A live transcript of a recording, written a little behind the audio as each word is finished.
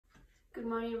Good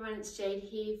morning everyone, it's Jade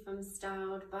here from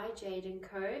Styled by Jade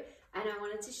 & Co. And I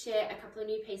wanted to share a couple of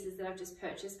new pieces that I've just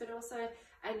purchased, but also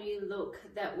a new look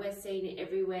that we're seeing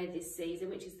everywhere this season,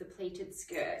 which is the pleated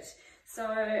skirt. So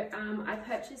I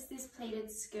purchased this pleated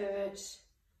skirt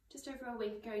just over a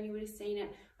week ago and you would have seen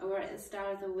it. I wore it at the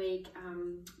start of the week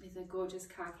with a gorgeous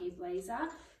khaki blazer.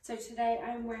 So today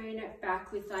I'm wearing it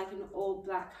back with like an all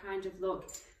black kind of look.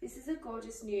 This is a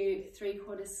gorgeous new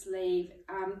 3/4 sleeve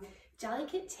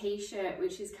delicate t-shirt,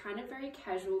 which is kind of very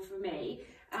casual for me,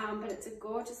 but it's a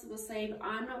gorgeous little sleeve.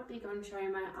 I'm not big on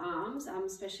showing my arms,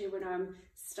 especially when I'm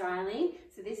styling,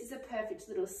 so this is a perfect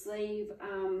little sleeve.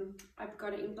 I've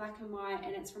got it in black and white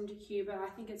and it's from Decjuba. I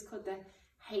think it's called the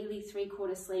Haley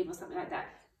 3/4 sleeve or something like that.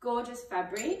 Gorgeous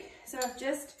fabric. So I've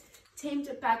just teamed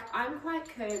it back. I'm quite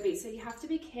curvy, so you have to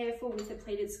be careful with the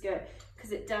pleated skirt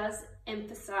because it does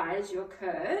emphasize your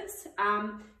curves.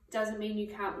 Doesn't mean you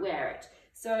can't wear it.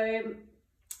 So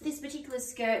this particular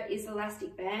skirt is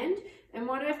elastic band, and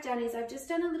what I've done is I've just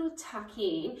done a little tuck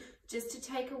in just to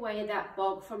take away that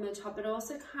bulk from the top, but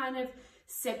also kind of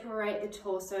separate the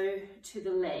torso to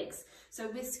the legs. So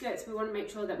with skirts we want to make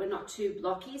sure that we're not too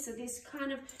blocky, so this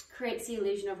kind of creates the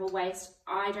illusion of a waist.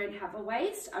 I don't have a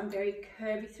waist, I'm very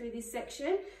curvy through this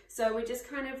section, so we're just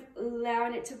kind of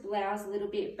allowing it to blouse a little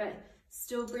bit but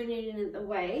still bringing it in at the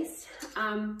waist.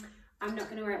 I'm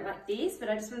not going to wear it like this, but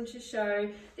I just wanted to show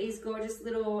these gorgeous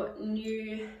little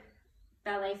new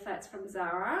ballet flats from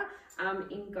Zara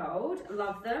in gold. I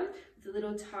love them, with a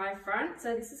little tie front.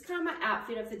 So this is kind of my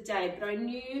outfit of the day, but I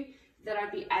knew that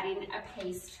I'd be adding a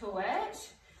piece to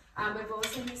it. We've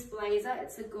also this blazer.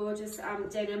 It's a gorgeous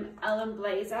denim Allen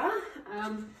blazer,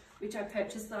 which I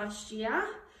purchased last year.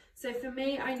 So for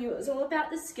me, I knew it was all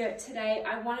about the skirt today.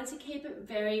 I wanted to keep it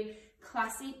very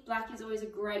classic. Black is always a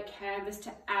great canvas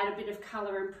to add a bit of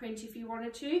colour and print if you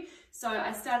wanted to. So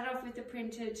I started off with the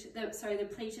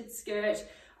pleated skirt.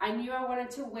 I knew I wanted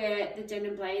to wear the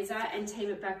denim blazer and team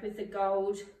it back with the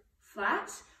gold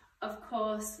flat. Of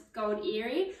course, gold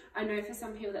earring. I know for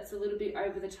some people that's a little bit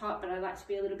over the top, but I like to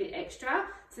be a little bit extra.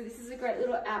 So this is a great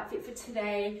little outfit for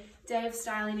today, day of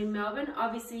styling in Melbourne.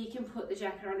 Obviously you can put the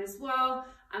jacket on as well.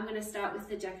 I'm going to start with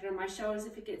the jacket on my shoulders.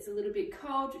 If it gets a little bit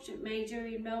cold, which it may do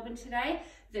in Melbourne today,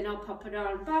 then I'll pop it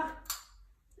on. But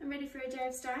I'm ready for a day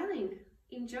of styling.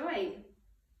 Enjoy.